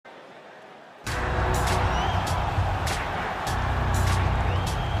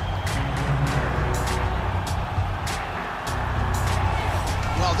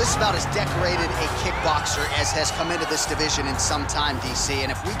just about as decorated a kickboxer as has come into this division in some time, DC. And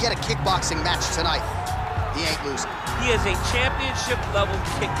if we get a kickboxing match tonight, he ain't losing. He is a championship-level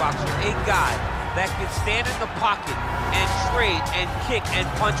kickboxer, a guy that can stand in the pocket and trade and kick and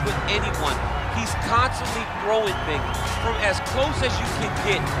punch with anyone. He's constantly throwing things from as close as you can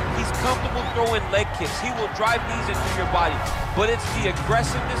get. He's comfortable throwing leg kicks. He will drive knees into your body. But it's the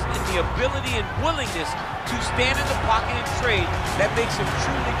aggressiveness and the ability and willingness to stand in the pocket and trade that makes him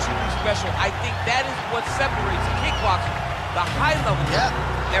truly, truly special. I think that is what separates kickboxing, the high level, from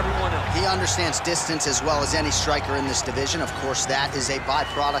everyone else. He understands distance as well as any striker in this division. Of course, that is a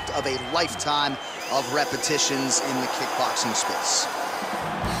byproduct of a lifetime of repetitions in the kickboxing space.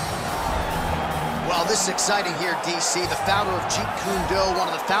 Well, this is exciting here, DC. The founder of Jeet Kune Do, one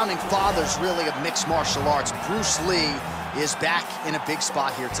of the founding fathers, really, of mixed martial arts, Bruce Lee, is back in a big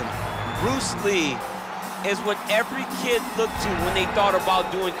spot here tonight. Bruce Lee is what every kid looked to when they thought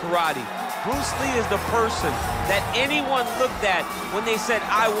about doing karate. Bruce Lee is the person that anyone looked at when they said,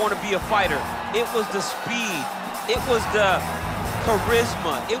 I want to be a fighter. It was the speed, it was the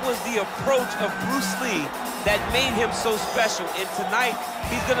charisma, it was the approach of Bruce Lee that made him so special. And tonight,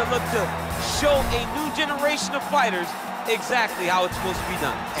 he's gonna look to show a new generation of fighters exactly how it's supposed to be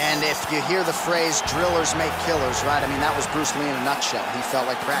done. And if you hear the phrase, drillers make killers, right? I mean, that was Bruce Lee in a nutshell. He felt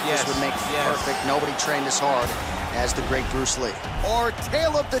like practice would make perfect. Nobody trained as hard as the great Bruce Lee. Our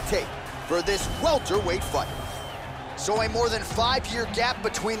tale of the tape for this welterweight fight. So a more than 5-year gap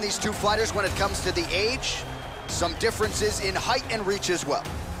between these two fighters when it comes to the age. Some differences in height and reach as well.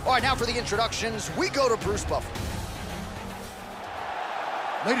 All right, now for the introductions, we go to Bruce Buffer.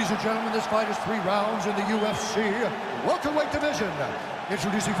 Ladies and gentlemen, this fight is 3 rounds in the UFC welterweight division.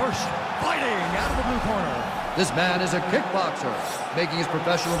 Introducing first, fighting out of the blue corner. This man is a kickboxer, making his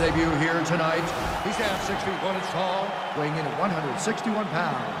professional debut here tonight. He stands 6 feet 1 inch tall, weighing in at 161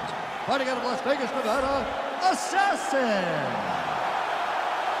 pounds. Fighting out of Las Vegas, Nevada, Assassin.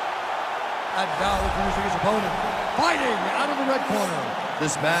 And now introducing his opponent, fighting out of the red corner.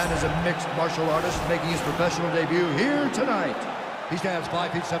 This man is a mixed martial artist, making his professional debut here tonight. He stands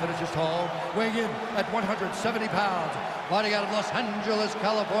 5 feet 7 inches tall, weighing in at 170 pounds. Fighting out of Los Angeles,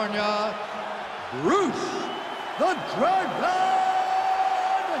 California, Bruce the Dragon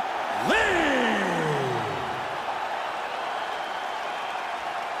Lee!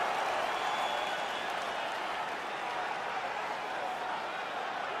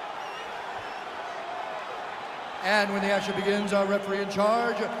 And when the action begins, our referee in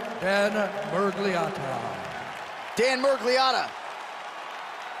charge, Dan Murgliata. Dan Murgliata.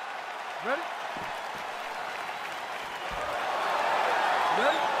 Ready?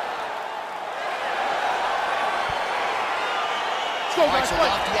 Ready? All right, so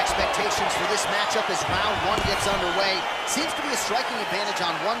lofty expectations for this matchup as round 1 gets underway. Seems to be a striking advantage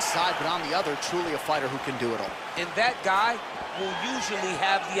on one side, but on the other, truly a fighter who can do it all. And that guy will usually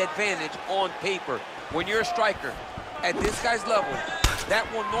have the advantage on paper. When you're a striker at this guy's level, that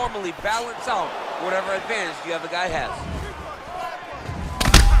will normally balance out whatever advantage the other guy has.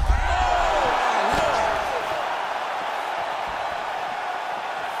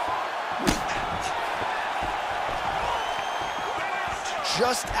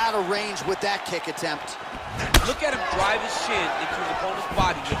 Just out of range with that kick attempt. Look at him drive his shin into his opponent's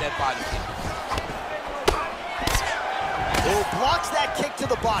body with that body kick. Oh, blocks that kick to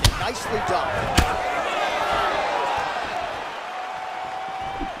the body. Nicely done.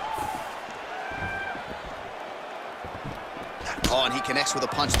 Oh, and he connects with a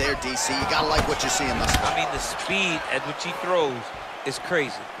punch there, DC. You gotta like what you're seeing thus far. I mean, the speed at which he throws is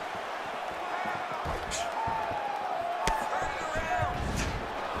crazy.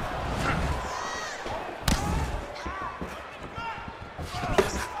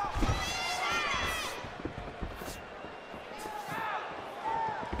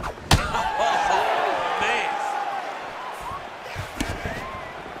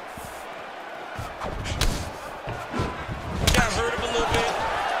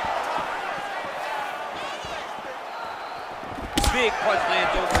 Big punch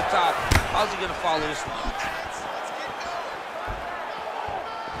lands over the top. How's he gonna follow this one?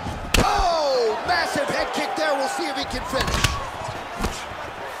 Oh, massive head kick there. We'll see if he can finish.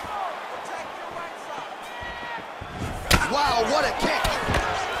 Wow, what a kick.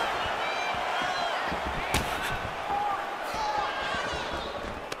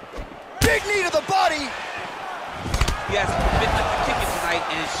 Big knee to the body. He has commitment to kicking tonight,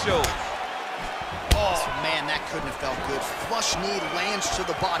 and it shows. Oh, man, that couldn't have felt good. Flush knee lands to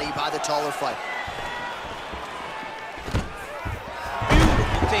the body by the taller fighter.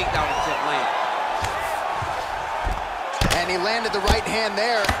 Beautiful takedown attempt land. And he landed the right hand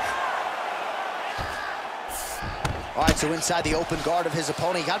there. All right, so inside the open guard of his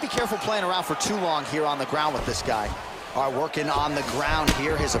opponent. You gotta be careful playing around for too long here on the ground with this guy. All right, working on the ground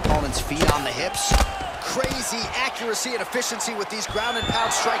here. His opponent's feet on the hips. Crazy accuracy and efficiency with these ground and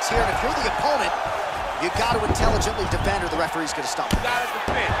pound strikes here. And if you're the opponent, you got to intelligently defend or the referee's gonna stop. You gotta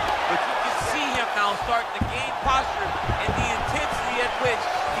defend, but you can see him now starting to gain posture, and the intensity at which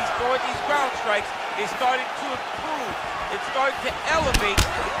he's throwing these ground strikes is starting to improve. It's starting to elevate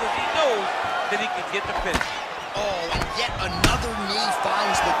because he knows that he can get the finish. Oh, and yet another knee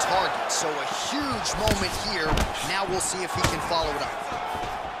finds the target. So a huge moment here. Now we'll see if he can follow it up.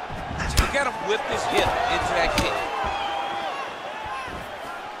 Look at him whip his hip into that kick.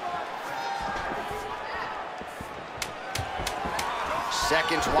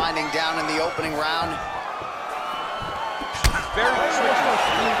 Seconds winding down in the opening round. Very tricky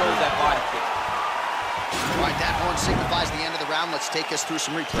when he throws that body kick. All right, that horn signifies the end of the round. Let's take us through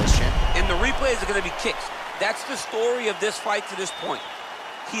some replays, champ. And the replays are going to be kicks. That's the story of this fight to this point.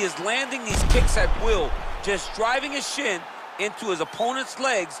 He is landing these kicks at will, just driving his shin into his opponent's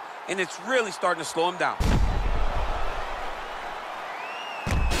legs, and it's really starting to slow him down.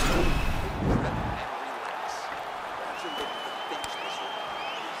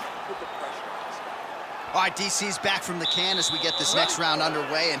 All right, DC's back from the can as we get this next round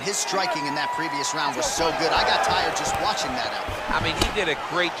underway, and his striking in that previous round was so good. I got tired just watching that out. I mean, he did a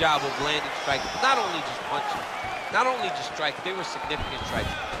great job of landing strikes, not only just punching, not only just strikes, they were significant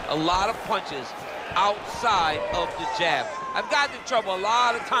strikes. A lot of punches outside of the jab. I've gotten in trouble a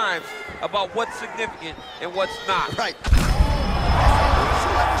lot of times about what's significant and what's not. Right.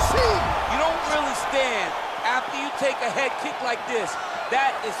 You don't really stand after you take a head kick like this.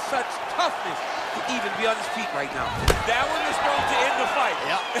 That is such toughness to even be on his feet right now. That one is going to end the fight.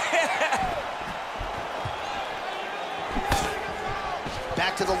 Yep.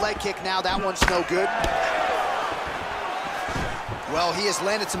 Back to the leg kick now. That one's no good. Well, he has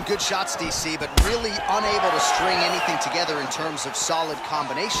landed some good shots, DC, but really unable to string anything together in terms of solid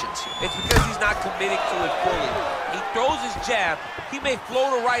combinations. It's because he's not committing to it fully. He throws his jab. He may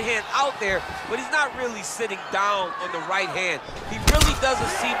float a right hand out there, but he's not really sitting down on the right hand. He really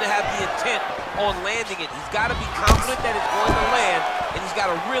doesn't seem to have the intent on landing it. He's got to be confident that it's going to land, and he's got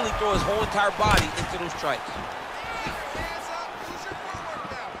to really throw his whole entire body into those strikes.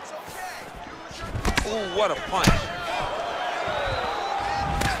 Ooh, what a punch.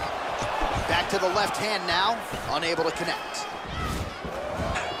 Back to the left hand now, unable to connect.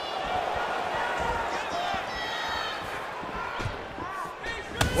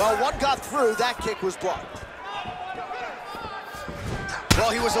 Well, one got through, that kick was blocked.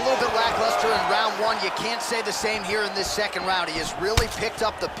 Well, he was a little bit lackluster in round one. You can't say the same here in this second round. He has really picked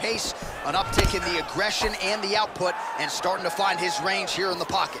up the pace, an uptick in the aggression and the output, and starting to find his range here in the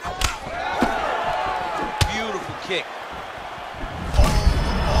pocket. Beautiful kick.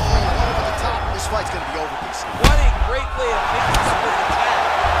 This fight's gonna be over, DC. What a great way of making this with the tag.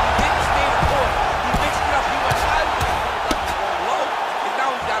 He didn't stay the court. He mixed it up. He went high when he was going low, and now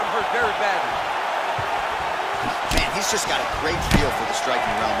he's got him hurt very badly. Man, he's just got a great feel for the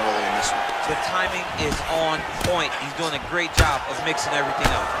striking realm early in this one. The timing is on point. He's doing a great job of mixing everything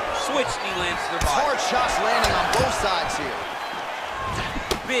up. Switch knee lands to the body. Hard shots landing on both sides here.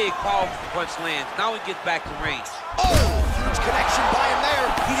 Big, powerful punch lands. Now he gets back to range. Oh, huge connection by him there.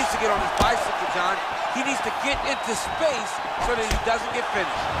 He needs to get on his bicycle, John. He needs to get into space so that he doesn't get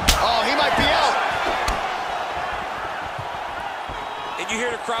finished. Oh, he might be out. And you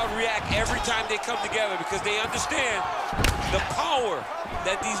hear the crowd react every time they come together because they understand the power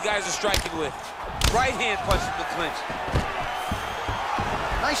that these guys are striking with. Right hand punch in the clinch.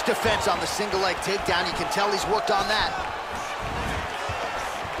 Nice defense on the single leg takedown. You can tell he's worked on that.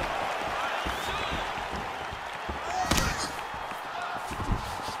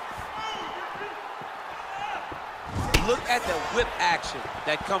 Look at the whip action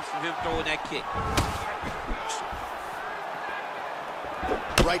that comes from him throwing that kick.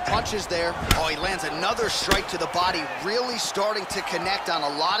 Right punches there. Oh, he lands another strike to the body, really starting to connect on a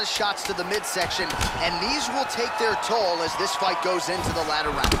lot of shots to the midsection, and these will take their toll as this fight goes into the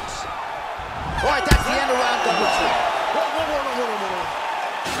latter rounds. All right, that's the end of round number 2.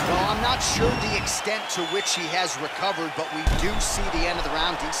 Well, I'm not sure the extent to which he has recovered, but we do see the end of the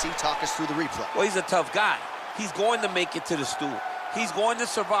round. DC, talk us through the replay. Well, he's a tough guy. He's going to make it to the stool. He's going to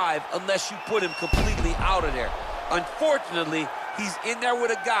survive unless you put him completely out of there. Unfortunately, he's in there with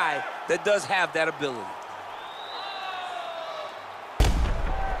a guy that does have that ability.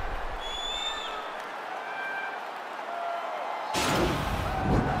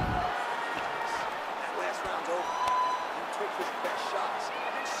 That last round's over.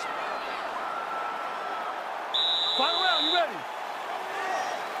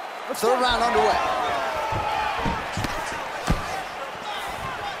 Third round underway.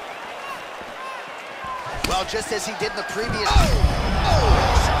 Well, just as he did in the previous...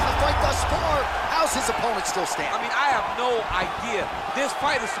 Showing the fight thus far. How's his opponent still standing? I mean, I have no idea. This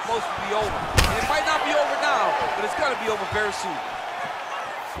fight is supposed to be over. And it might not be over now, but it's going to be over very soon.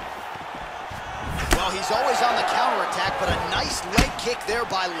 Well, he's always on the counterattack, but a nice leg kick there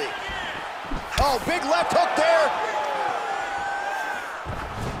by Lee. Oh, big left hook there.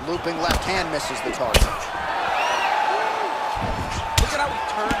 Looping left hand misses the target. Look at how he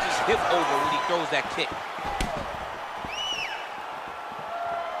turns his hip over when he throws that kick.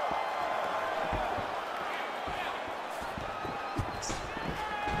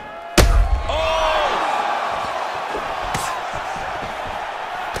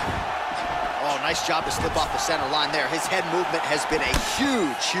 Nice job to slip off the center line there. His head movement has been a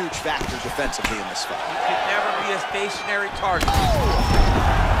huge, huge factor defensively in this fight. He can never be a stationary target. Oh!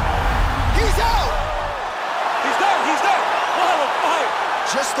 He's out! He's done! He's done! What a fight!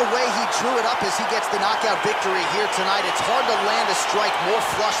 Just the way he drew it up as he gets the knockout victory here tonight, it's hard to land a strike more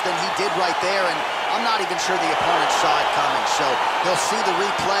flush than he did right there, and I'm not even sure the opponent saw it coming, so he'll see the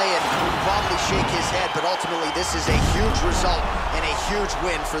replay and probably shake his head, but ultimately this is a huge result and a huge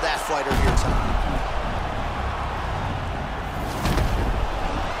win for that fighter here tonight.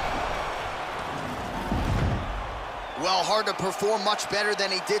 Well, hard to perform much better than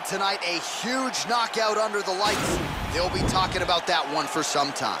he did tonight. A huge knockout under the lights. They'll be talking about that one for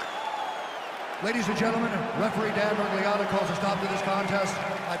some time. Ladies and gentlemen, referee Dan Bergliano calls a stop to this contest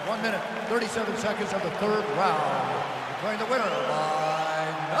at 1 minute, 37 seconds of the third round. Declaring the winner by